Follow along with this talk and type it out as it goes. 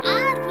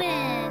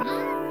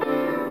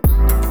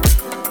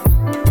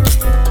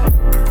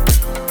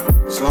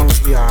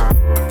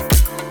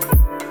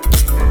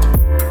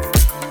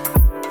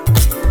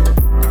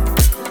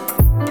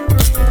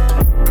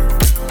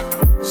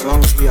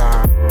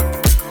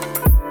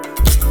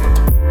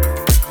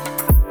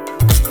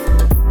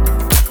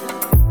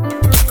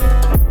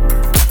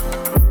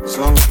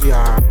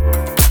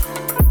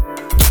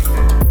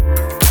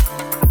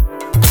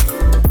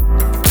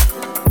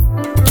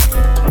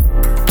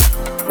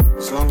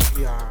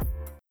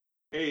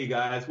Hey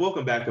guys,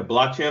 welcome back to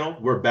Block Channel.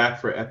 We're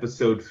back for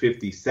episode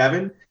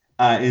 57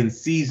 in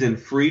season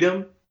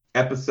Freedom,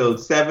 episode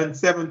 7,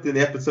 seventh in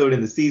the episode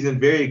in the season.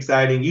 Very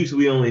exciting.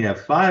 Usually we only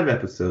have 5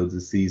 episodes a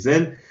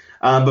season,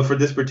 but for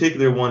this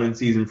particular one in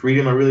season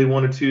Freedom, I really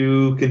wanted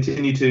to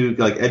continue to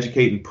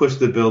educate and push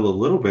the bill a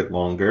little bit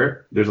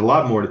longer. There's a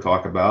lot more to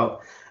talk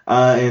about,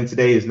 and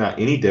today is not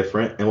any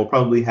different. And we'll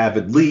probably have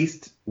at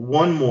least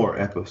one more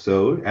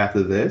episode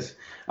after this.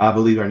 I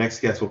believe our next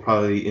guest will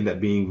probably end up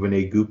being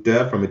Vinay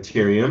Gupta from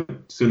Ethereum,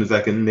 as soon as I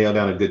can nail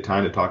down a good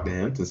time to talk to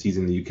him since he's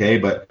in the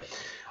UK. But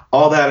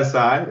all that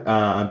aside,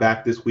 I'm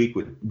back this week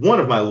with one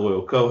of my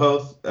loyal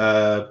co-hosts.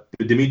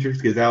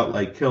 Demetrius is out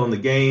killing the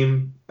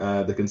game,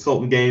 the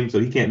consultant game, so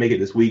he can't make it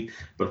this week.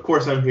 But of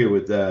course, I'm here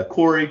with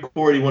Corey.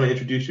 Corey, do you want to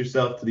introduce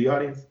yourself to the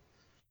audience?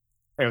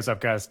 Hey, what's up,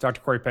 guys?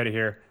 Dr. Corey Petty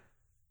here.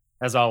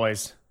 As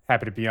always,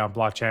 happy to be on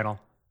Block Channel.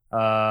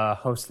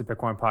 Host the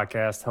Bitcoin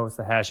podcast, host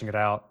the Hashing It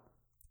Out.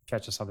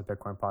 Catch us on the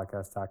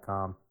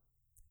bitcoinpodcast.com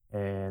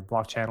and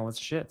Block Channel. It's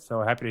shit.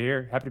 So happy to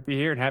be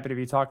here, and happy to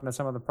be talking to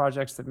some of the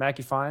projects that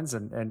Mackie finds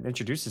and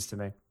introduces to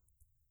me.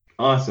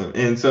 Awesome.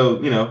 And so,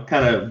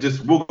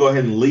 we'll go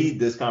ahead and lead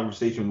this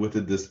conversation with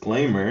a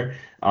disclaimer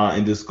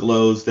and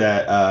disclose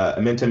that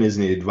Amentum is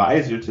an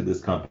advisor to this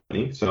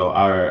company. So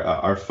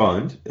our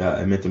fund,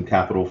 Amentum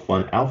Capital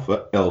Fund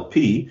Alpha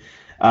LP,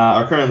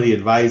 are currently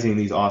advising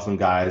these awesome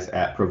guys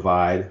at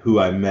Provide, who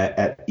I met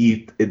at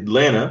ETH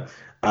Atlanta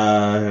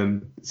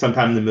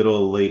sometime in the middle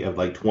of late of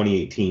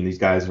 2018. These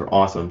guys are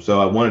awesome.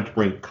 So I wanted to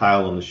bring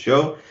Kyle on the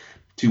show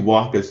to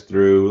walk us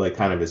through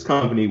kind of his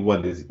company,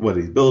 what he's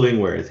building,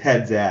 where his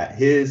head's at,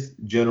 his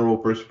general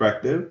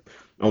perspective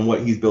on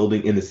what he's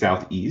building in the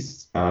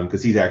Southeast,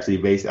 because he's actually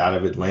based out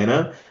of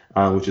Atlanta,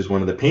 which is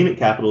one of the payment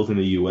capitals in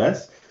the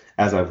U.S.,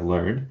 as I've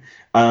learned.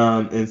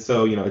 And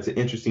so, it's an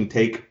interesting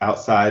take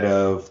outside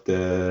of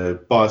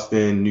the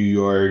Boston, New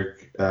York,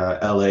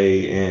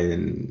 LA,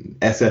 and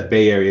SF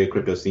Bay Area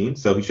crypto scene.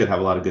 So he should have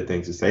a lot of good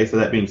things to say. So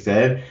that being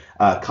said,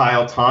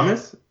 Kyle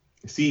Thomas,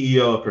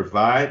 CEO of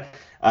Provide,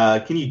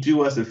 can you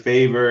do us a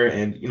favor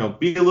and,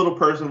 be a little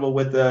personable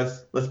with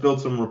us? Let's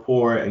build some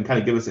rapport and kind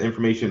of give us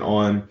information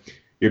on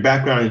your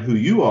background and who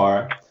you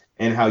are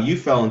and how you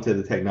fell into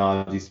the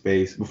technology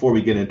space before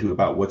we get into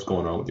about what's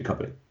going on with the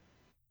company.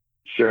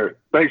 Sure.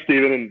 Thanks,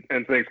 Stephen,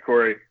 and thanks,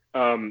 Corey.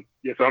 So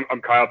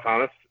I'm Kyle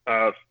Thomas,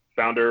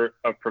 founder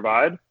of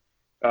Provide.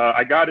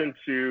 I got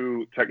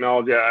into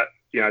technology.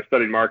 I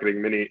studied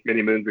marketing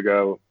many moons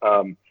ago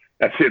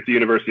at the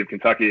University of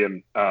Kentucky,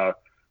 and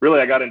really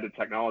I got into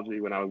technology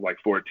when I was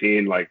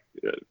 14.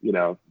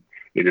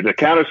 Needed a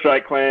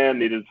Counter-Strike clan,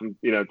 needed some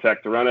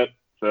tech to run it.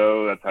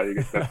 So that's how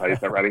you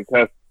start writing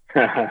tests.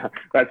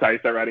 That's how you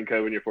start writing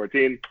code when you're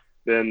 14.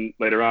 Then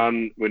later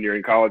on, when you're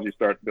in college, you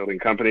start building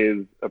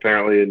companies,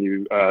 apparently, and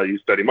you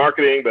study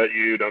marketing, but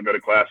you don't go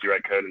to class, you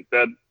write code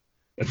instead.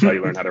 That's how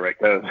you learn how to write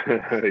code.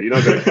 You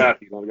don't go to class,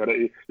 you don't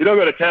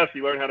go to tests,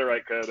 you learn how to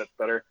write code. That's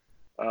better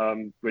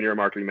when you're a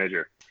marketing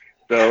major.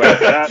 So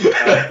after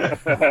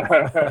that,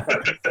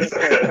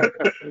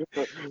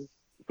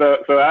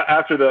 so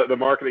after the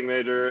marketing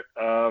major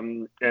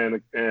and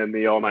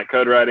the all-night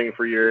code writing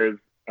for years,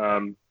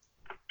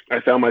 I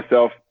found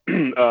myself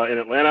in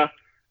Atlanta.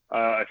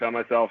 I found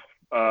myself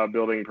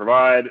building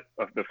Provide,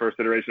 the first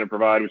iteration of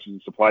Provide,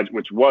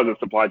 which was a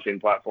supply chain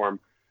platform.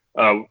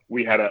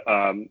 We had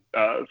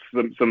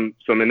some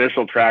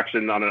initial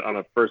traction on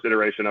a first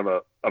iteration of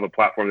a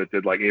platform that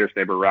did nearest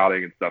neighbor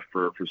routing and stuff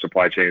for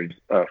supply chains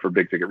for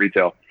big ticket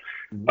retail.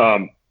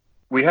 Mm-hmm.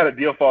 We had a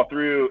deal fall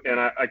through, and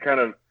I kind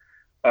of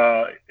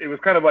it was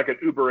kind of like an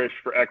Uber-ish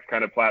for X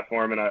kind of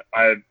platform, and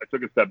I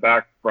took a step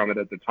back from it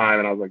at the time,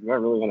 and I was like, do I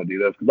really want to do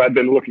this? Because I'd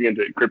been looking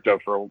into crypto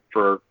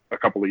for a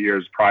couple of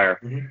years prior,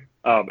 mm-hmm.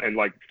 And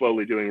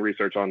slowly doing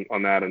research on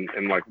that, and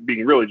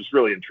being really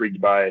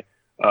intrigued by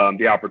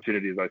the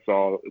opportunities I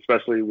saw,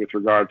 especially with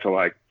regard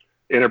to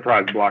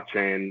enterprise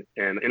blockchain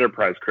and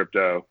enterprise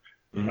crypto,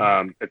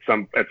 mm-hmm.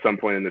 At some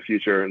point in the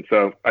future. And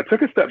so I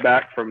took a step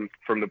back from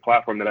the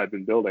platform that I'd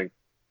been building,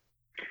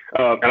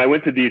 and I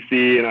went to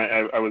DC, and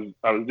I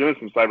was doing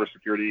some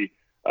cybersecurity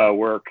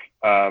work,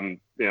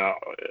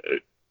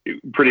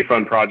 pretty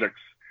fun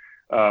projects,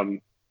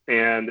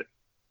 and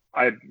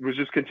I was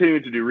just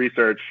continuing to do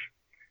research,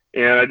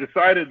 and I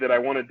decided that I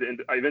wanted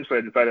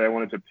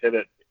to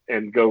pivot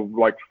and go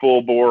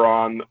full bore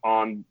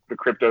on the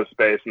crypto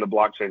space and the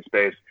blockchain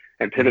space,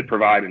 and pivot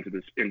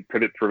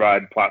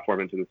Provide platform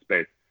into this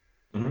space.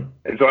 Mm-hmm.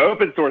 And so I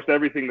open sourced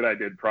everything that I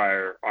did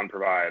prior on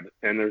Provide,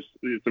 and there's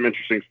some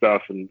interesting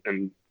stuff, and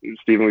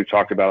Stephen, we've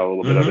talked about a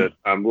little mm-hmm. bit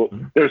of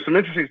it. There's some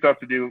interesting stuff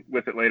to do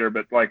with it later,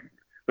 but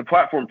the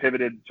platform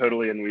pivoted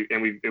totally, and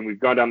we've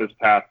gone down this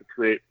path to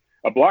create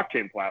a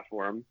blockchain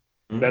platform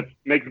mm-hmm. that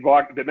makes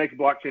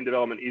blockchain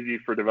development easy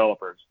for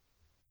developers.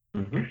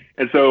 Mm-hmm.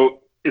 And so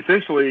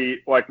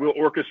essentially, we'll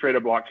orchestrate a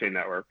blockchain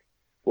network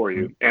for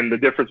you, mm-hmm. and the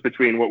difference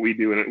between what we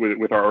do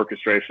with our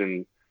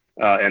orchestration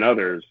and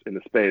others in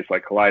the space,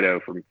 like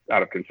Kaleido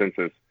out of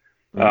Consensus,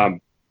 mm-hmm.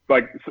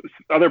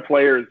 Other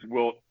players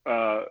will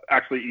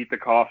actually eat the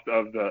cost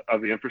of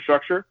the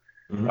infrastructure,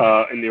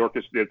 in the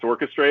it's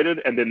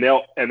orchestrated, and then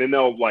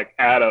they'll like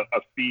add a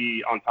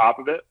fee on top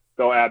of it.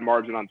 They'll add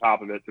margin on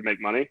top of it to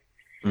make money.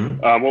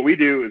 What we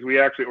do is we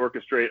actually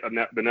orchestrate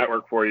the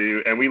network for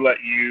you, and we let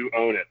you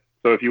own it.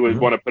 So if you would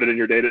want to put it in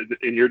your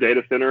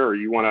data center, or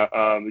you want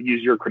to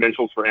use your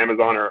credentials for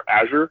Amazon or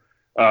Azure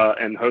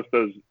and host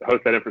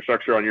that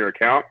infrastructure on your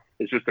account,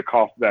 it's just the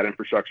cost of that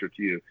infrastructure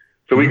to you.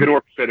 So we can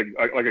orchestrate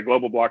a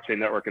global blockchain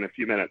network in a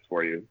few minutes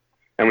for you.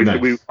 And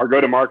our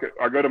go to market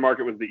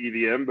was the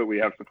EVM, but we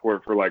have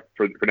support for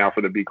now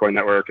for the Bitcoin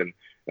network, and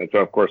so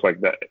of course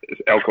like that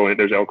Lcoin,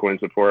 there's Lcoin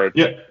support.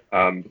 Yeah.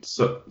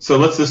 So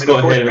let's just go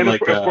ahead and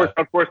like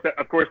of course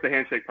the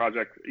Handshake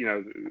project, you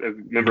know, as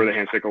a member of the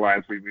Handshake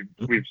Alliance,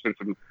 we've spent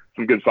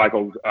some good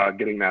cycles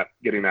getting that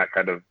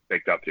kind of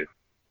baked up too.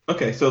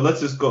 Okay, so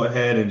let's just go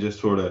ahead and just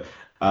sort of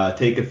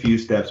take a few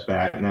steps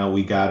back. Now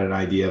we got an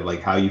idea of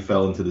like how you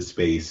fell into the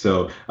space.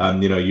 So,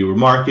 you know, you were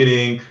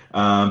marketing,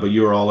 but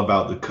you were all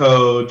about the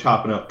code,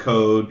 chopping up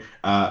code,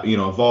 you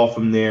know, evolved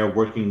from there,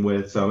 working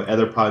with some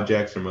other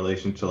projects in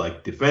relation to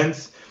like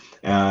defense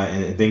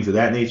and things of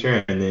that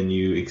nature. And then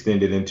you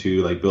extended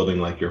into like building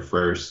like your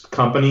first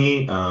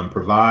company,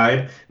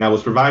 Provide. Now,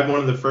 was Provide one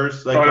of the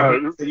first? Like,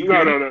 no.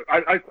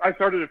 I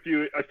started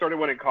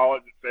one in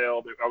college. It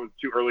failed. I was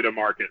too early to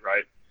market,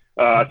 right?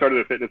 I started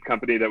a fitness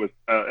company that was,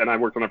 and I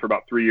worked on it for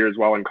about 3 years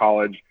while in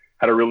college.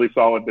 Had a really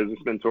solid business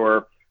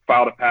mentor.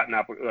 Filed a patent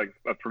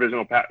a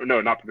provisional patent.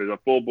 No, not provisional.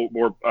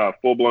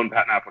 Full-blown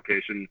patent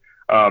application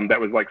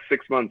that was like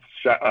 6 months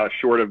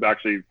short of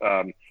actually.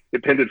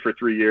 It pended for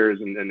 3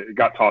 years and it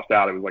got tossed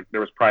out. It was like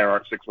there was prior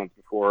art 6 months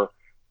before.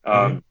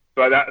 So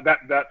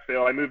that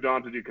failed. I moved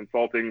on to do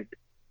consulting.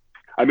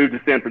 I moved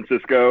to San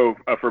Francisco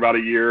for about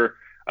a year.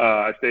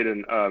 I stayed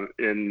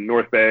in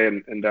North Bay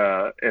and in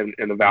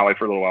the Valley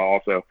for a little while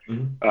also.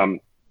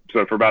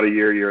 So for about a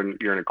year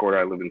and a quarter,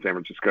 I lived in San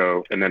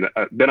Francisco, and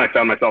then I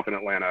found myself in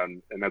Atlanta,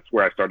 and that's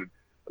where I started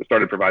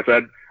Provide.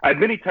 So I had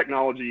many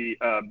technology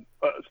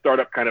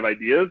startup kind of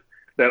ideas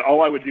that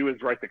all I would do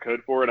is write the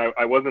code for, and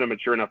I wasn't a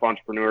mature enough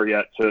entrepreneur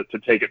yet to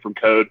take it from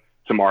code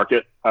to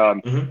market.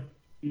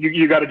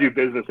 You got to do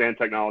business and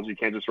technology. You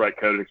can't just write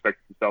code and expect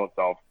it to sell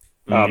itself.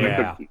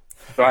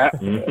 So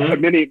I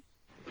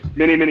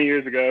many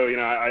years ago, you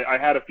know, I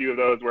had a few of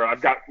those where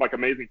I've got like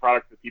amazing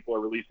products that people are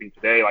releasing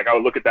today. Like I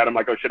would look at that, I'm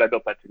like, oh shit, I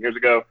built that 10 years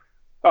ago.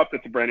 Oh,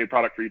 that's a brand new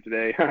product for you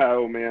today.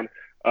 Oh man,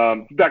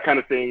 that kind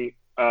of thing.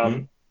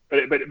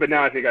 But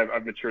now I think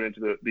I've matured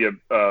into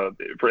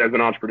as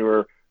an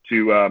entrepreneur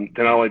to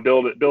not only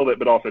build it,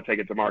 but also take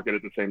it to market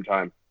at the same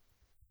time.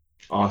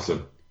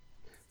 Awesome.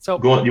 So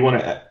go on. You want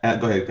to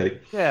go ahead, Petty?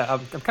 Yeah,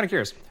 I'm kind of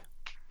curious.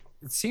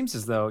 It seems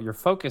as though your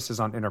focus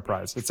is on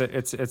enterprise.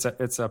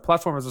 It's a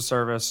platform as a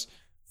service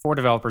for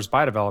developers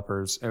by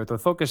developers, and with a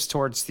focus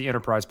towards the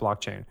enterprise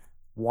blockchain.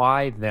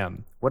 Why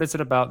them? What is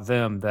it about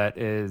them that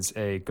is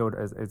a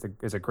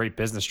great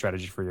business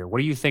strategy for you? What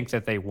do you think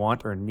that they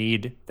want or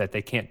need that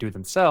they can't do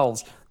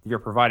themselves that you're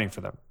providing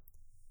for them?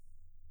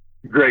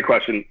 Great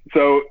question.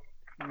 So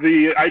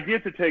the idea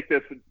to take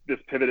this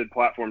pivoted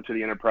platform to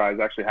the enterprise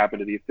actually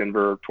happened at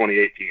ETHDenver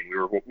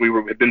 2018. We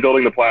had been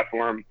building the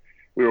platform.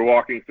 We were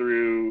walking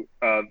through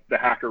the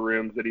hacker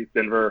rooms at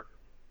ETHDenver,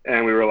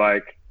 and we were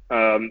like,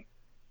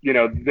 you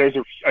know, there's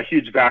a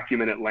huge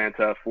vacuum in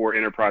Atlanta for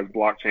enterprise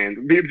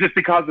blockchain, just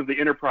because of the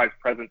enterprise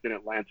presence in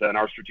Atlanta and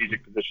our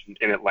strategic position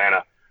in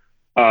Atlanta.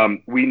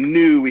 We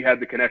knew we had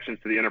the connections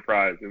to the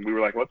enterprise, and we were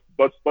like,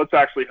 let's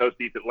actually host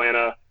ETH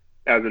Atlanta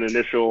as an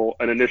initial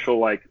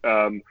like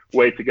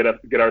way to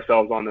get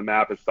ourselves on the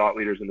map as thought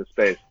leaders in the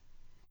space.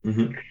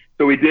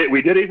 So we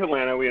did ETH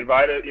Atlanta. We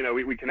invited, you know,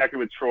 we connected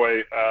with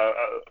Troy,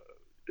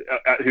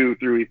 who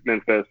through ETH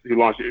Memphis,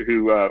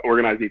 who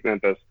organized ETH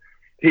Memphis.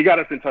 He got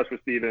us in touch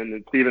with Steven,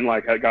 and Steven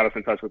got us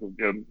in touch with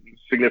a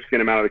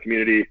significant amount of the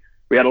community.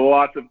 We had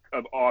lots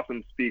of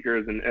awesome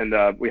speakers, and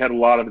we had a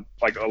lot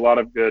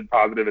of good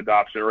positive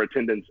adoption or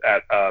attendance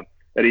at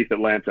ETH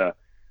Atlanta,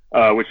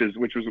 which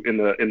was in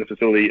the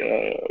facility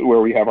where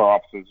we have our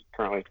offices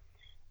currently.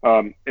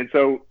 And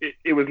so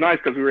it was nice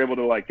because we were able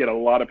to like get a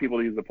lot of people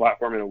to use the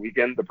platform in a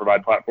weekend, the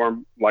Provide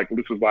platform. Like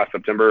this was last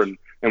September, and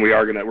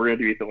we're gonna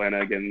do ETH Atlanta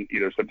again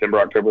either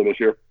September, October this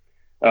year.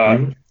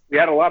 We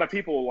had a lot of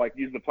people like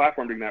use the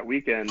platform during that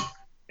weekend,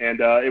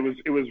 and it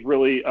was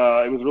really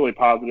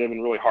positive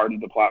and really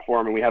hardened the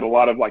platform. And we had a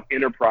lot of like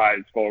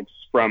enterprise folks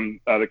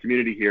from the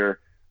community here.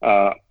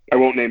 I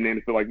won't name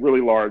names, but like really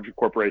large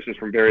corporations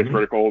from various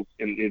verticals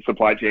in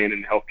supply chain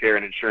and healthcare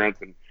and insurance,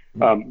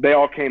 and they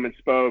all came and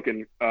spoke,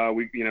 and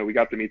we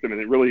got to meet them,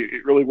 and it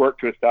really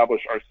worked to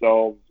establish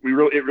ourselves.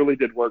 It really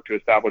did work to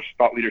establish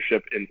thought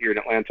leadership here in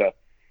Atlanta,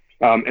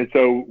 and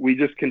so we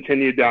just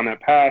continued down that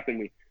path,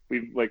 and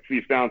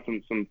we found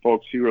some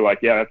folks who were like,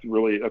 yeah, that's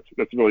really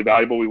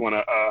valuable. We want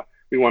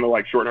to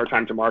like shorten our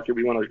time to market.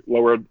 We want to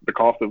lower the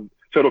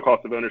total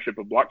cost of ownership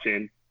of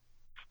blockchain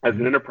as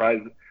an enterprise.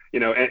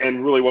 You know,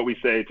 and really what we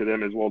say to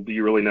them is, well, do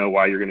you really know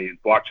why you're going to use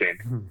blockchain?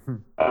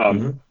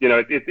 You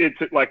know,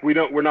 it's like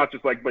we're not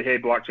just like, but hey,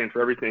 blockchain for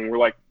everything. We're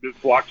like this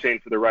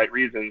blockchain for the right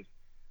reasons.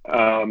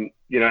 And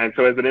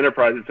so as an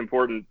enterprise, it's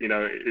important, in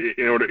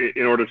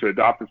order to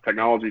adopt this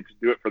technology, to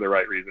do it for the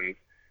right reasons.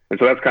 And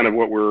so that's kind of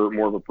what we're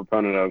more of a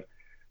proponent of.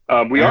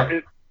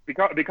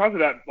 Because of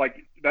that,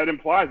 like that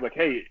implies like,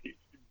 hey,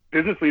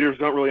 business leaders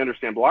don't really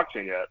understand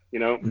blockchain yet.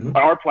 Mm-hmm.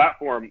 Our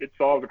platform, it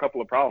solves a couple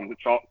of problems. It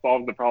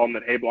solves the problem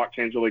that, hey,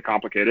 blockchain is really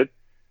complicated.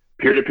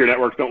 Peer-to-peer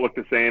networks don't look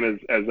the same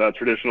as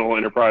traditional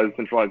enterprise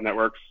centralized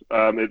networks.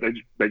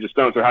 They just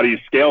don't. So how do you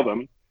scale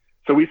them?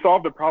 So we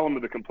solved the problem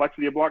of the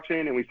complexity of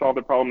blockchain, and we solved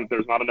the problem that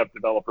there's not enough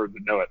developers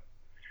that know it.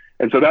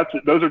 And so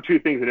those are two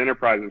things that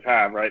enterprises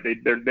have, right?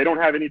 They don't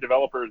have any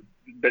developers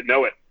that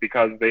know it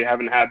because they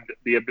haven't had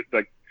the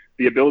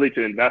ability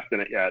to invest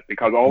in it yet,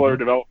 because all our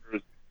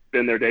developers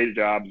spend their day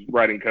jobs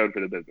writing code for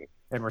the business.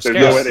 And we're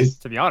scarce,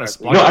 to be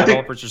honest. Blockchain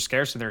developers are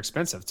scarce and they're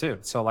expensive too.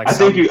 So like, I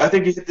think you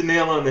hit the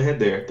nail on the head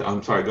there.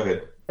 I'm sorry. Go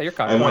ahead. Yeah, you're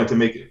I wanted to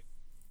make it.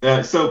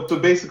 So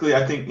basically,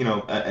 I think,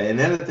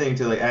 another thing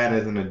to like add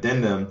as an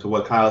addendum to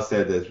what Kyle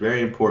said that's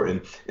very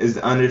important is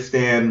to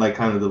understand like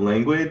kind of the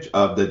language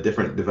of the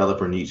different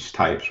developer niche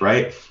types,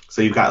 right?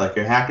 So you've got like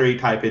your hackery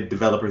type of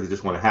developers that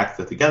just want to hack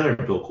stuff together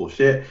and build cool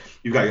shit.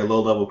 You've got your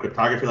low level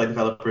cryptography like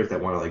developers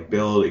that want to like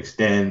build,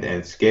 extend,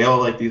 and scale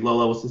like these low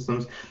level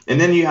systems. And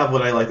then you have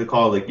what I like to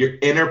call like your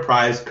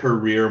enterprise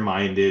career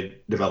minded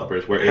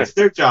developers, where it's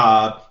their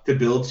job to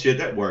build shit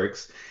that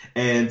works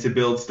and to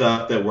build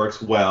stuff that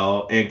works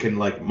well and can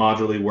like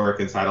modularly work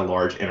inside a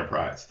large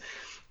enterprise.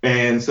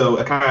 And so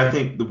I kind of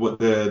think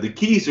the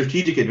key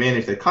strategic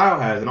advantage that Kyle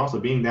has, and also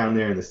being down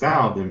there in the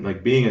South and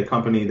like being a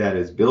company that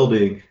is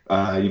building,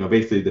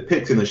 basically the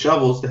picks and the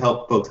shovels to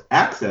help folks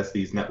access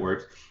these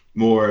networks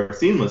more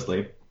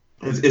seamlessly,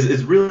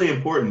 is really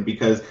important,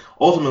 because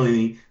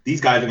ultimately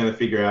these guys are going to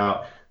figure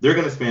out, they're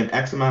going to spend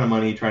X amount of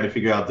money trying to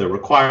figure out the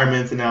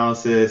requirements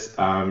analysis,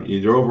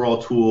 their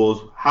overall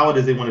tools, how it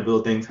is they want to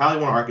build things, how they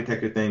want to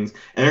architecture things,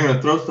 and they're going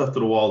to throw stuff to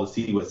the wall to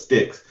see what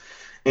sticks.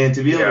 And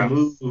to be able to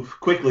move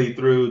quickly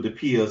through the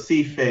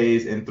POC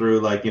phase and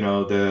through like,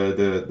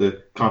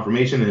 the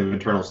confirmation of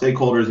internal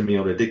stakeholders and being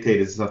able to dictate,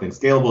 is something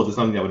scalable, is it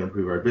something that would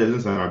improve our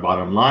business and our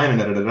bottom line,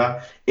 and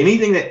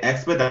anything that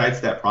expedites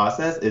that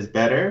process is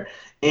better.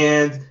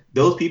 And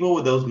those people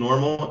with those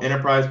normal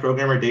enterprise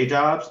programmer day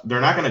jobs,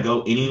 they're not going to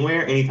go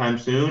anywhere anytime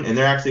soon. And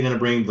they're actually going to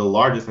bring the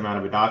largest amount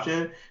of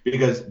adoption,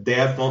 because they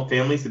have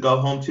families to go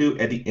home to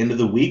at the end of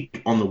the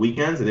week, on the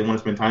weekends that they want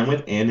to spend time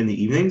with, and in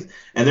the evenings.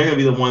 And they're going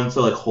to be the ones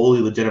to like wholly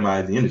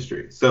legitimize the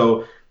industry.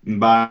 So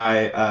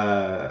by,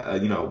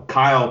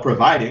 Kyle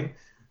providing,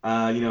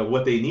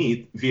 what they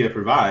need via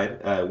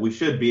Provide, we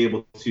should be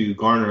able to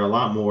garner a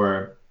lot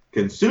more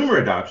consumer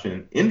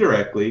adoption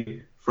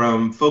indirectly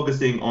from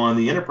focusing on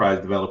the enterprise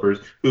developers,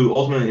 who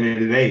ultimately, at the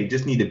end of the day,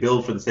 just need to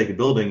build for the sake of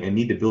building and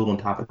need to build on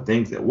top of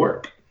things that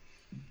work.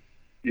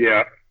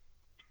 Yeah.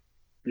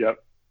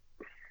 Yep.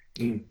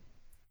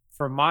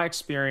 From my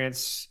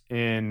experience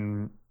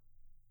in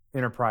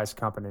enterprise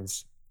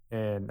companies,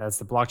 and as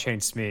the blockchain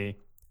SME,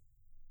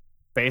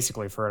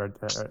 basically for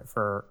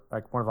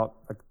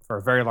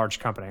a very large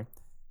company,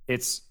 you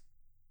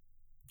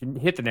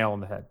hit the nail on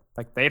the head.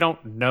 Like, they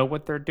don't know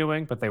what they're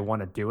doing, but they want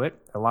to do it.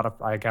 I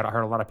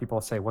heard a lot of people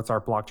say, "What's our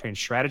blockchain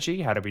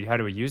strategy? How do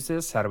we use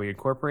this? How do we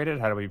incorporate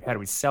it? How do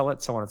we sell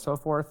it? So on and so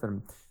forth."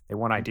 And they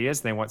want ideas,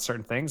 and they want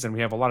certain things. And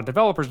we have a lot of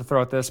developers to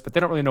throw at this, but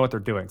they don't really know what they're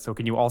doing. So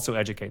can you also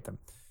educate them?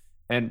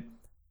 And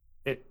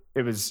it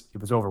was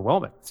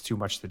overwhelming. It's too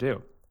much to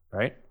do,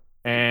 right?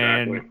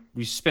 And Exactly.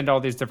 You spend all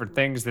these different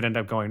things that end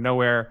up going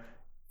nowhere,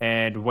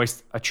 and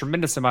waste a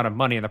tremendous amount of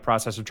money in the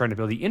process of trying to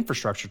build the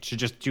infrastructure to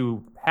just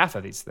do half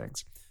of these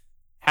things.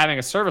 Having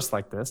a service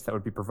like this that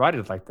would be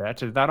provided like that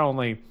to not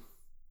only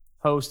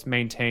host,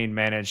 maintain,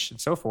 manage, and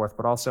so forth,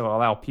 but also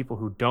allow people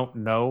who don't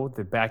know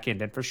the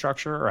back-end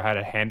infrastructure or how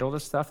to handle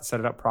this stuff and set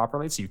it up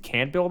properly so you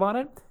can build on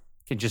it,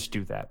 can just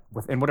do that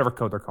in whatever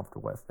code they're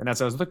comfortable with. And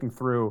as I was looking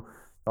through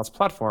y'all's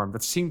platform,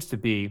 that seems to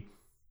be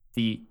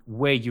the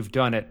way you've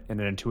done it in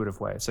an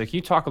intuitive way. So can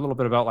you talk a little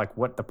bit about like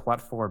what the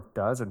platform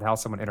does and how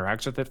someone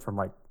interacts with it from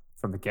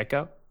the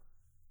get-go?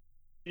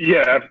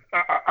 Yeah,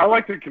 I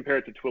like to compare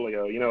it to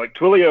Twilio. Like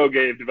Twilio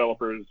gave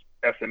developers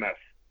SMS,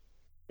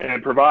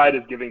 and Provide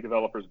is giving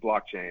developers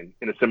blockchain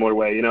in a similar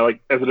way.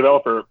 Like as a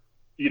developer,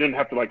 you didn't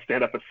have to like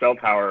stand up a cell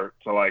tower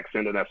to like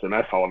send an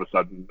SMS all of a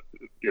sudden,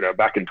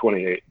 back in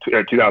 2008,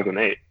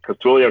 because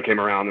Twilio came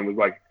around and was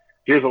like,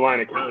 here's a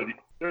line of code.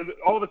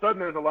 All of a sudden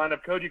there's a line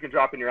of code you can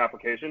drop in your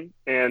application,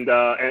 and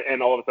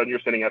all of a sudden you're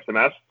sending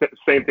SMS.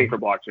 Same thing for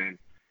blockchain.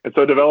 And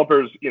so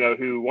developers,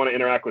 who want to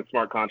interact with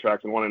smart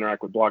contracts and want to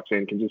interact with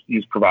blockchain can just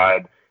use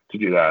Provide to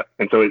do that.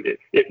 And so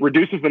it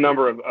reduces the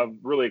number of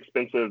really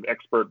expensive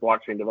expert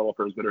blockchain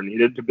developers that are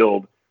needed to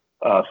build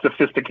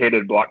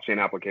sophisticated blockchain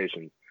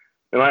applications.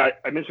 And I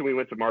mentioned we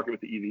went to market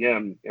with the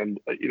EVM, and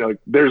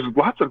there's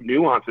lots of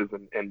nuances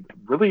and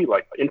really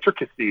like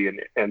intricacy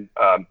and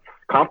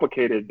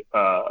complicated.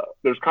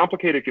 There's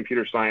complicated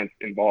computer science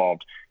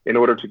involved in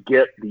order to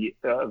get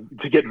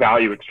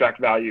extract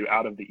value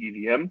out of the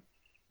EVM.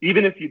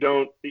 Even if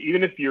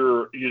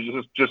you're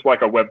just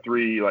like a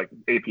Web3 like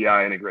API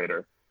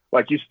integrator,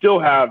 like you still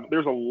have,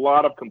 there's a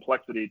lot of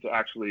complexity to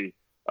actually,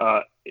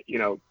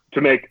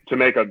 to make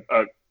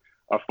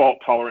a fault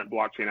tolerant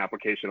blockchain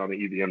application on the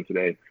EVM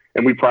today.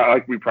 And we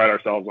pride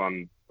ourselves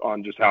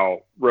on just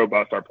how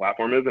robust our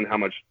platform is and how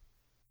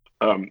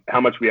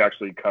much we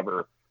actually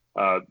cover.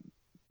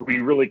 We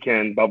really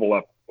can bubble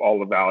up all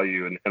the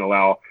value and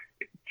allow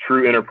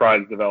true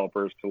enterprise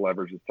developers to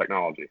leverage this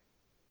technology.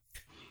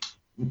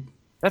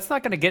 That's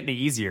not going to get any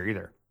easier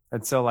either.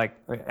 And so, like,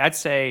 I'd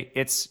say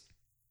it's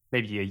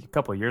maybe a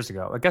couple of years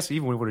ago. I guess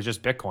even when it was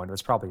just Bitcoin, it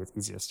was probably the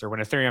easiest. Or when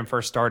Ethereum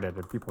first started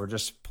and people were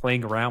just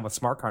playing around with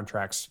smart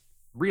contracts,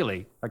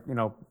 really, like,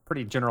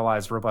 pretty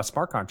generalized, robust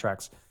smart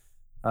contracts.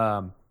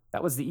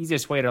 That was the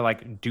easiest way to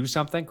like do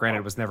something. Granted,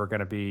 it was never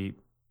going to be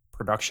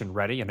production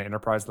ready in an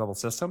enterprise level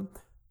system.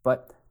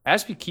 But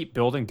as we keep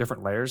building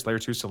different layers, layer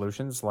 2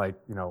 solutions like,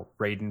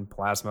 Raiden,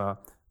 Plasma,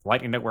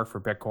 Lightning Network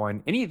for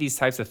Bitcoin, any of these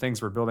types of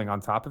things we're building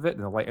on top of it,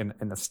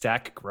 and the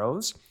stack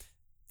grows,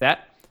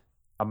 that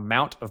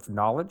amount of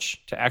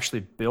knowledge to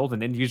actually build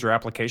an end user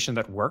application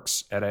that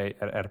works at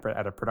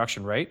a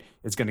production rate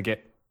is going to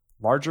get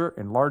larger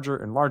and larger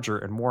and larger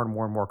and more and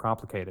more and more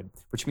complicated,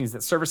 which means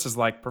that services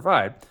like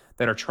Provide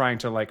that are trying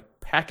to like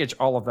package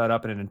all of that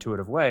up in an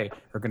intuitive way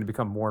are going to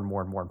become more and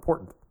more and more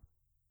important.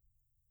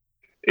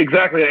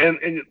 Exactly.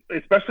 And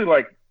especially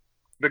like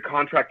the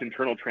contract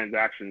internal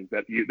transactions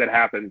that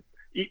happen,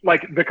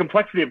 like the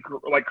complexity of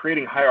like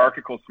creating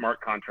hierarchical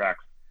smart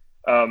contracts.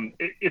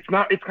 It's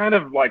kind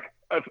of like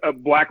a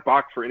black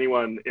box for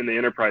anyone in the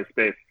enterprise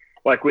space.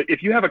 Like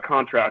if you have a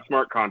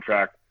smart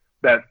contract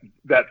that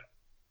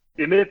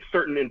emits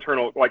certain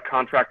internal, like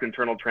contract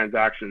internal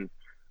transactions,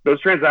 those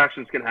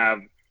transactions can have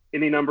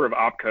any number of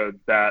opcodes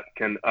that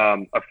can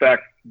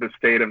affect the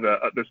state of the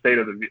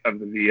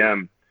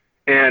VM.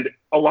 And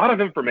a lot of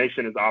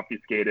information is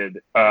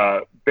obfuscated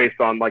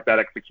based on like that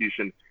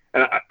execution.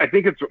 And I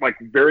think it's like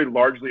very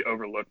largely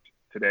overlooked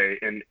today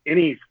in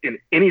any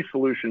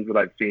solutions that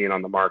I've seen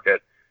on the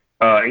market,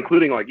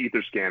 including like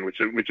Etherscan,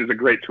 which is a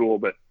great tool,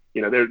 but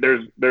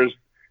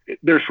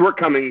there's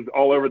shortcomings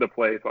all over the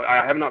place.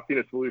 I have not seen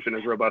a solution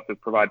as robust as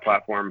Provide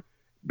platform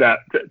that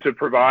to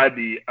provide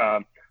the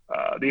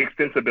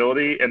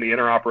extensibility and the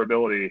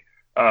interoperability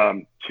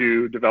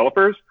to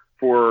developers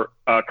for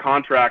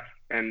contracts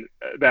and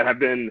that have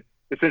been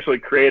essentially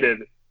created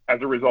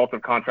as a result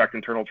of contract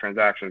internal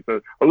transactions. So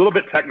a little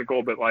bit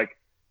technical, but like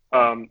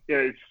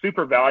it's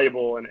super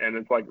valuable and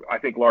it's like I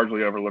think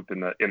largely overlooked in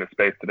the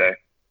space today.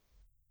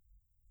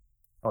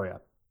 Oh yeah.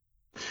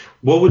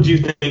 What would you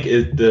think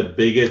is the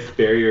biggest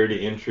barrier to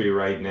entry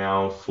right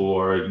now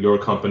for your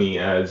company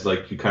as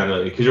like you kind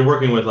of, because you're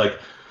working with like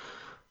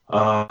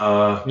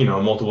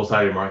multiple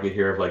sided market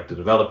here of like the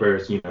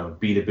developers,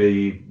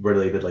 B2B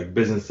related like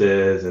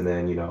businesses, and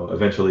then,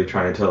 eventually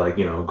trying to like,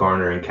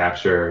 garner and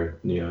capture,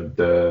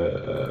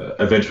 the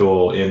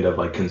eventual end of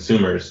like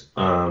consumers,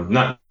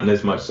 not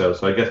as much so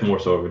I guess more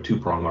so of a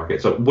two-pronged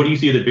market. So what do you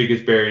see the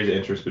biggest barriers to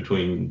interest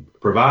between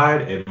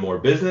Provide and more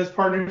business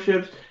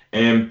partnerships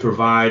and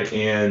Provide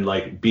and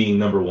like being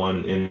number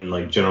one in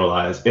like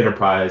generalized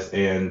enterprise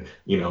and,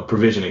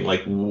 provisioning?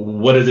 Like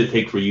what does it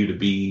take for you to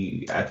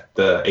be at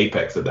the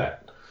apex of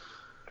that?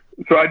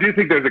 So I do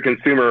think there's a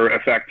consumer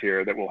effect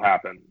here that will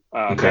happen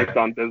based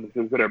on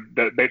businesses that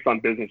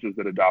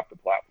adopt the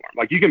platform.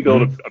 Like you can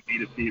build a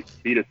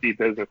B2C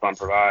business on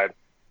Provide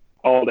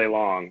all day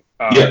long,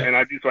 and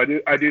I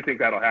do think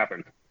that'll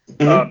happen.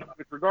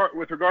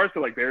 With regards to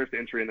like barriers to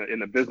entry in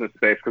the business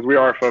space, because we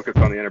are focused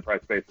on the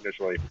enterprise space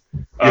initially,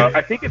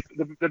 I think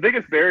the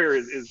biggest barrier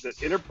is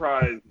that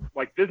enterprise,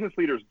 like business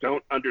leaders,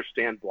 don't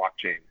understand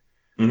blockchain.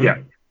 Yeah,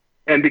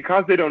 and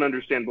because they don't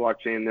understand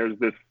blockchain, there's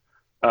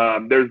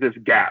this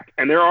gap,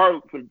 and there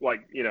are some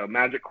like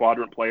Magic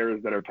Quadrant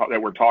players that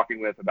we're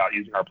talking with about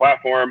using our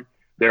platform.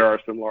 There are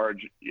some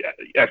large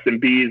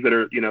SMBs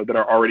that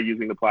are already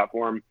using the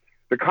platform.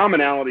 The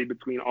commonality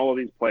between all of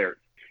these players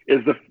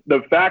is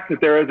the fact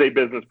that there is a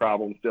business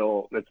problem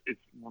still it's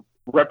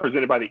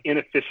represented by the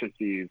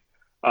inefficiencies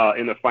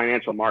in the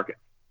financial market.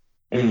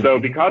 And so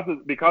because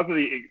of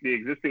the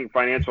existing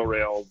financial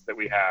rails that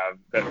we have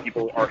that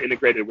people are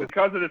integrated with,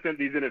 because of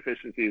these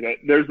inefficiencies,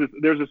 there's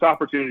this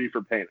opportunity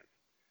for payments.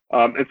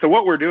 And so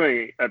what we're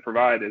doing at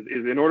Provide is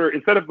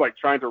instead of like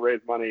trying to raise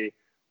money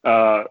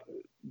to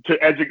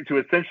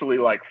essentially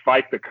like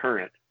fight the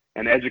current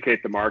and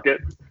educate the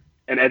market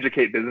and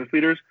educate business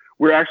leaders,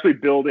 we're actually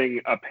building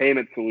a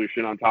payment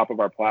solution on top of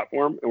our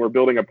platform, and we're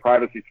building a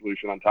privacy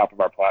solution on top of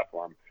our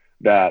platform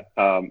that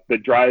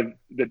drive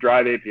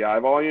API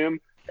volume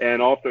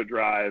and also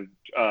drive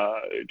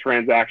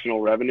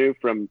transactional revenue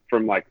from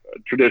like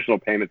traditional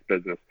payments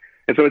business.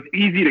 And so it's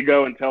easy to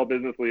go and tell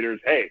business leaders,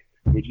 hey,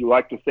 would you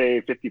like to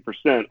save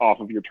 50%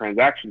 off of your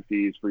transaction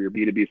fees for your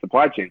B2B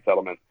supply chain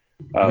settlement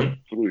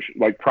solution,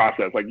 like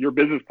process? Like your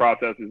business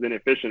process is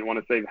inefficient, want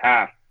to save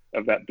half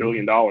of that $1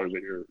 billion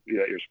that you're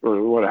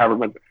or whatever.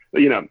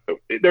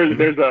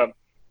 There's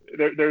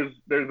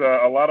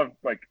a lot of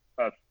like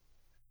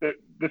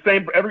the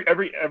same.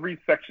 Every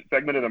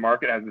segment of the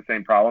market has the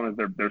same problem. Is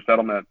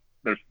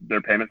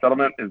their payment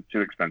settlement is too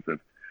expensive,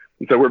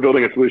 And so we're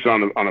building a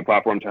solution on the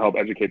platform to help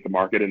educate the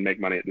market and make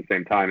money at the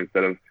same time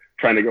instead of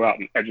trying to go out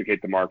and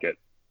educate the market.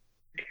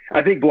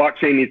 I think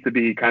blockchain needs to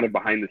be kind of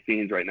behind the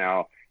scenes right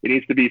now. It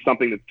needs to be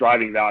something that's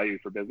driving value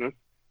for business.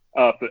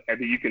 So that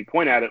you can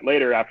point at it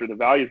later after the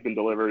value's been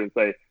delivered and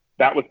say,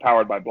 that was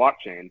powered by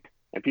blockchain.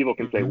 And people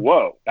can say,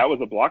 whoa, that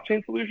was a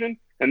blockchain solution?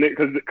 And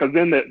because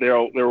then there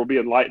will be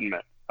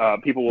enlightenment.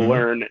 People will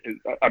learn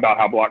about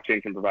how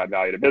blockchain can provide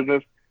value to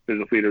business.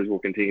 Business leaders will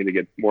continue to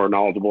get more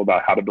knowledgeable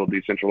about how to build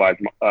decentralized,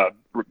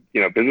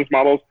 business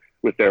models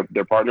with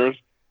their partners,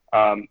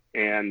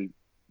 and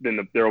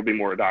then there will be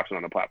more adoption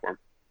on the platform.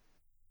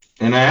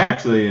 And I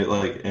actually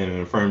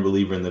am a firm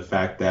believer in the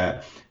fact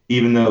that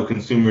even though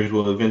consumers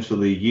will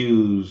eventually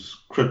use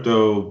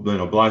crypto,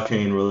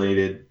 blockchain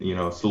related,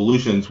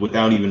 solutions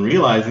without even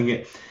realizing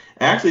it,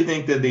 I actually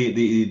think that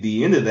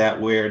the end of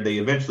that, where they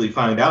eventually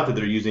find out that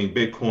they're using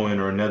Bitcoin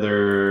or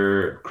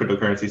another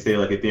cryptocurrency, say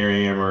like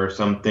Ethereum or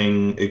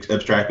something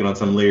abstracted on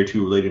some layer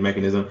 2 related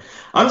mechanism,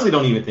 honestly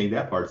don't even think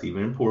that part's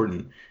even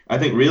important. I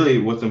think really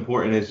what's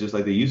important is just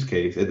like the use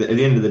case. At the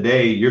end of the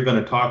day, you're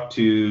going to talk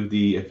to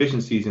the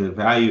efficiencies and the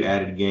value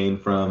added gain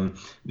from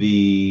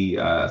the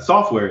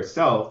software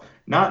itself,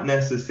 not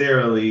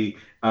necessarily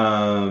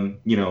from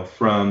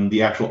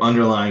the actual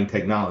underlying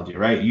technology,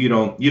 right? You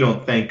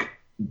don't think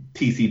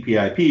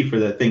TCP/IP for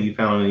that thing you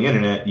found on the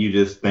internet. You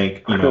just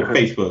think,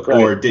 Facebook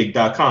right. Or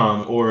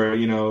dig.com or,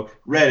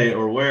 Reddit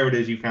or wherever it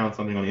is you found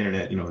something on the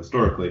internet,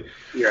 historically.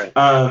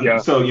 Yeah.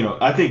 So,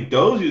 I think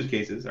those use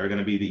cases are going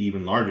to be the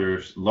even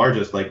largest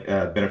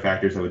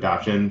benefactors of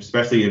adoption,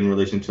 especially in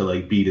relation to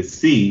like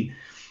B2C,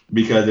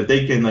 because if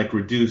they can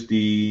reduce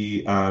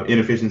the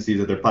inefficiencies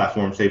of their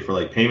platform, say for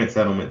like payment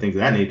settlement, things of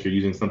that nature,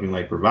 using something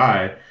like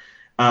Provide,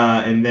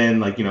 and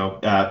then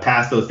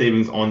pass those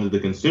savings on to the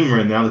consumer,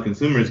 and now the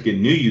consumers get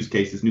new use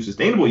cases, new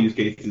sustainable use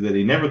cases that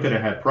they never could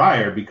have had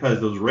prior because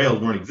those rails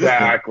weren't existing.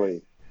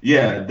 Exactly.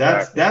 Yeah,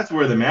 that's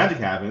where the magic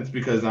happens,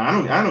 because I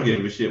don't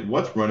give a shit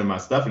what's running my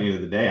stuff at the end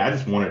of the day. I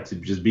just want it to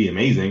just be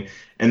amazing.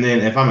 And then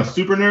if I'm a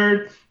super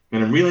nerd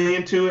and I'm really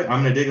into it,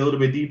 I'm gonna dig a little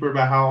bit deeper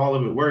about how all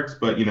of it works.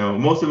 But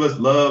most of us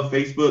love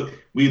Facebook,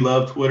 we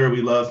love Twitter,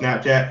 we love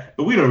Snapchat,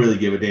 but we don't really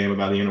give a damn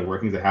about the inner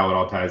workings of how it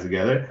all ties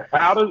together.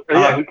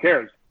 Who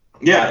cares?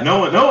 Yeah, no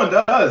one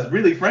does,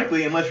 really,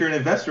 frankly, unless you're an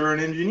investor or an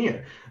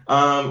engineer,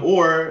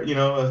 or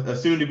a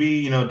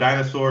soon-to-be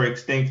dinosaur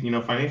extinct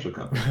financial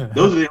company.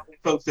 Those are the only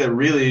folks that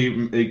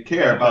really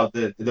care about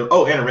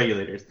and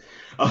regulators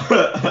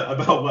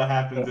about what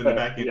happens in the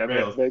back end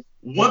rails.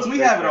 Once we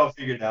have it all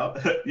figured out,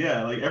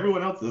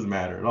 everyone else doesn't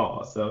matter at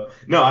all. So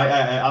no,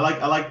 I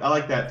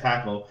like that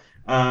tackle.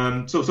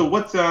 So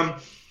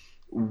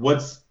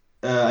what's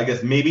I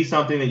guess maybe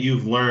something that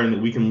you've learned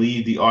that we can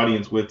lead the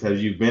audience with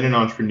as you've been an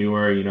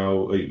entrepreneur,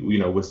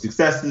 with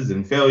successes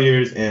and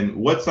failures, and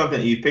what's something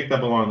that you've picked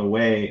up along the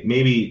way,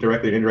 maybe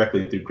directly or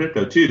indirectly through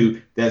crypto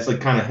too, that's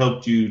kind of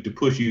helped you to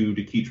push you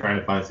to keep trying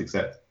to find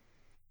success?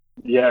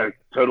 Yeah,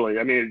 totally.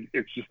 I mean,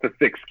 it's just a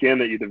thick skin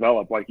that you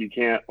develop. You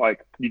can't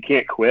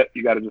quit.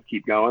 You got to just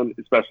keep going,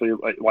 especially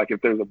like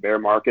if there's a bear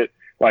market.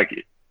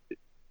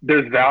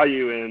 There's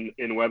value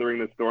in weathering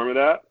the storm of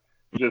that.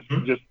 Just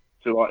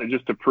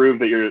to prove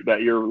that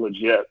you're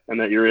legit and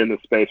that you're in the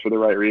space for the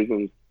right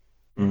reasons.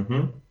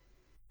 Mm-hmm.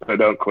 So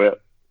don't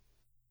quit.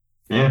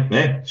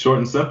 Yeah, short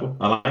and simple.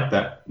 I like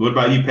that. What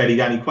about you, Petty?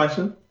 Got any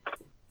questions?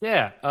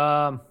 Yeah,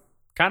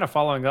 kind of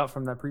following up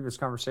from that previous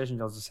conversation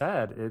y'all just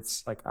had.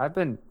 It's like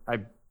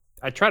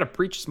I try to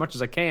preach as much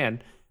as I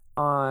can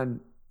on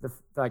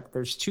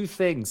there's two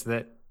things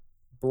that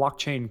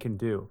blockchain can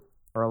do,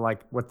 or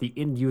what the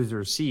end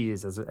user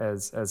sees as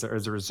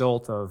a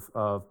result of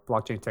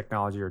blockchain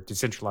technology or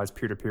decentralized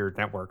peer-to-peer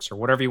networks or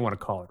whatever you want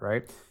to call it,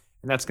 right?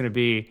 And that's going to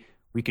be,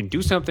 we can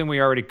do something we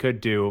already could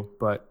do,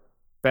 but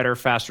better,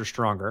 faster,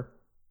 stronger,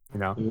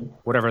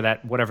 whatever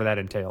that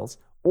entails.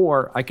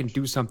 Or I can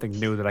do something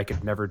new that I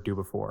could never do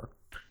before.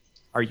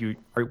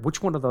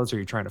 Which one of those are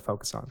you trying to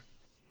focus on?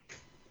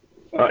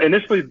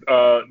 Initially,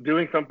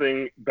 doing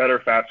something better,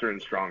 faster,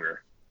 and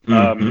stronger.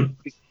 Mm-hmm.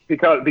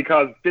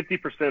 Because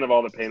 50% of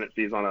all the payment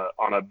fees on a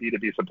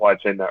B2B supply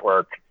chain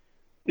network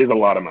is a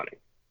lot of money.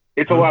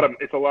 It's a lot of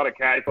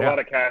cash. It's a lot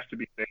of cash to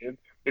be saved.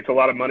 It's a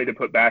lot of money to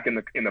put back in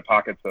the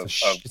pockets of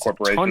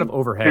corporations. A ton of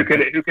overhead.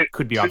 Who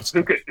could be obvious.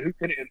 Who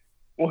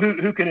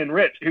can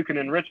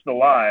enrich the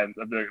lives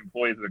of the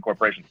employees of the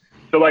corporation.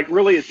 So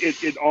really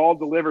it all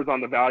delivers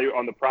on the value,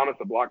 on the promise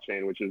of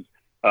blockchain, which is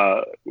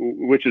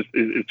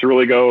to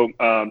really go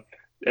and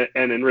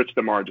enrich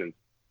the margins,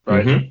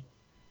 right?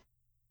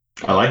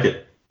 Mm-hmm. I like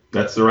it.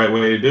 That's the right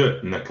way to do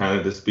it, and that kind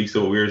of just speaks to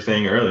what we were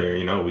saying earlier.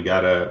 We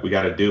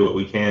gotta do what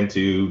we can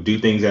to do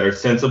things that are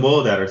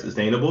sensible, that are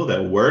sustainable,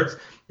 that works,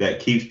 that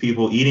keeps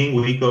people eating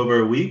week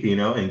over week,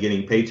 and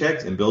getting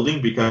paychecks and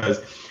building,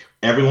 because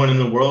everyone in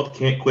the world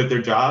can't quit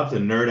their jobs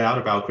and nerd out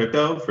about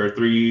crypto for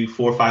 3,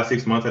 4, 5,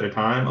 6 months at a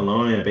time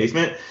alone in a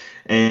basement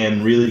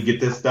and really get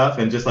this stuff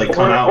and just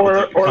come out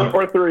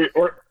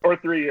or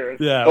 3 years.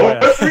 Yeah.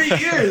 Or 3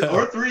 years,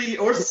 or 3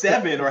 or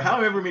 7, or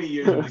however many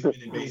years we've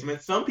been in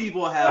basement. Some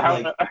people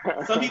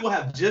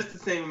have just the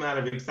same amount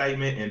of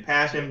excitement and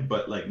passion,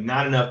 but like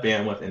not enough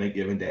bandwidth in a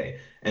given day.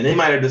 And they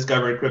might have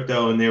discovered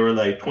crypto and they were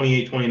like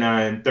 28,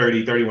 29,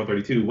 30, 31,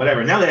 32,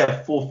 whatever. Now they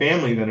have full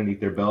families underneath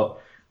their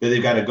belt that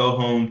they've got to go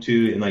home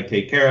to and like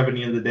take care of at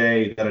the end of the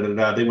day.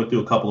 They went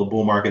through a couple of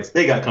bull markets.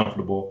 They got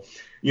comfortable,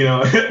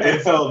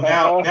 and so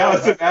now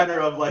it's a matter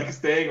of like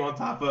staying on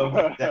top of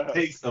that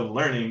pace of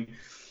learning.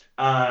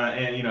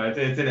 And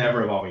it's an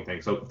ever evolving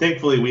thing. So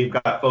thankfully we've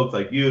got folks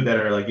like you that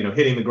are like,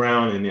 hitting the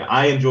ground. And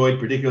I enjoyed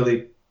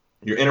particularly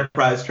your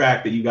enterprise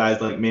track that you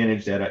guys like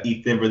managed at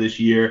ETH Denver this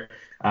year.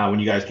 When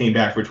you guys came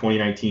back for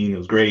 2019, it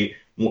was great.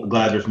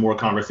 Glad there's more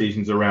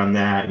conversations around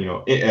that.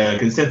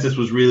 Consensus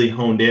was really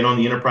honed in on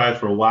the enterprise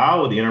for a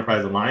while with the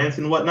Enterprise Alliance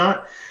and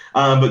whatnot.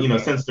 But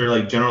since they're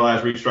like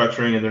generalized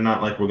restructuring and they're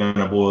not like we're going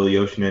to boil the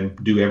ocean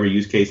and do every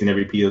use case and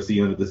every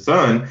POC under the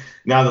sun,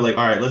 now they're like,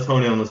 all right, let's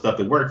hone in on the stuff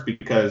that works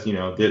because,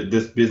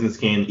 this business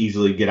can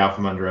easily get out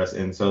from under us.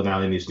 And so now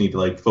they just need to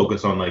like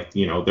focus on like,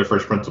 their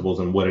first principles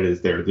and what it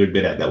is they're good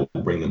at that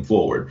will bring them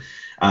forward.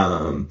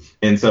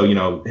 And so,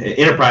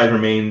 enterprise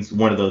remains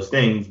one of those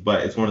things,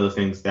 but it's one of those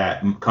things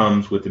that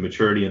comes with the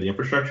maturity of the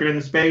infrastructure in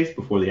the space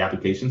before the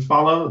applications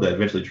follow that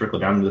eventually trickle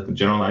down to the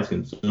generalized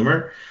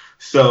consumer.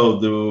 So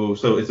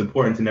it's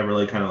important to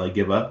never kind of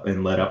give up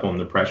and let up on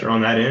the pressure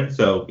on that end.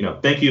 So,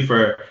 thank you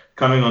for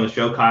coming on the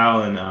show,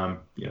 Kyle, and,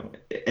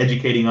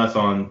 educating us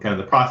on kind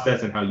of the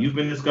process and how you've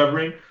been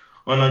discovering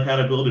on how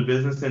to build a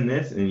business in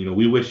this. And,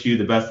 we wish you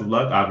the best of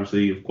luck,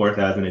 obviously, of course,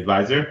 as an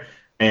advisor.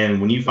 And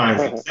when you find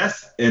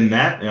success in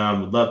that,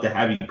 we'd love to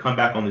have you come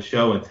back on the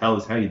show and tell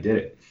us how you did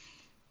it.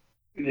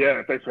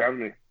 Yeah, thanks for having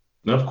me.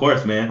 No, of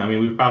course, man. I mean,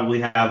 we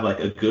probably have like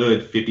a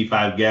good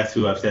 55 guests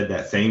who have said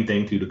that same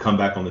thing to come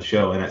back on the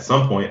show. And at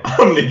some point, I'm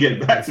going to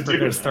get back to We're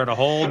going to start a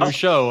whole new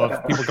show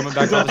of people coming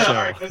back on the show.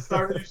 All right, let's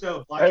start a new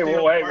show. We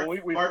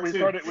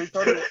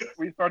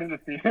started to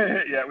see,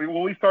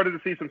 we started to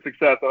see some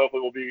success. So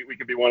hopefully we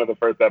could be one of the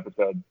first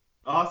episodes.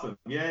 Awesome.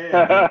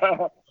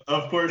 Yeah.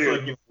 Of course,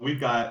 we've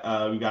got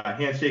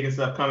handshake and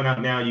stuff coming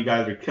out now. You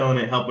guys are killing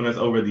it, helping us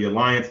over the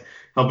Alliance,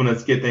 helping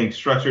us get things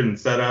structured and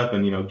set up,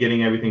 and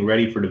getting everything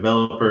ready for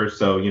developers.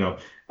 So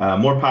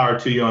more power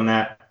to you on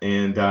that.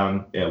 And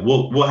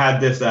we'll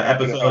have this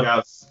episode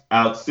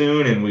out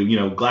soon, and we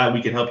glad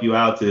we could help you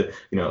out to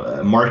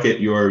market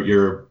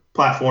your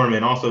platform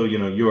and also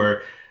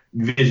your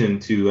vision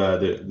to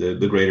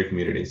the greater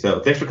community. So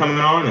thanks for coming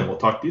on, and we'll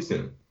talk to you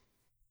soon.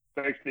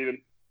 Thanks,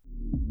 Stephen.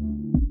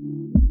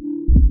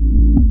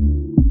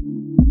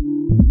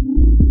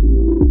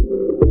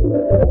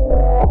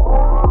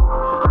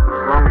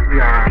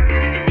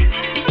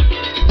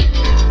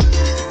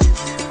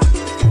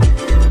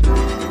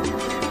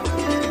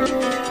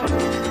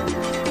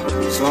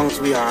 As long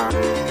as we are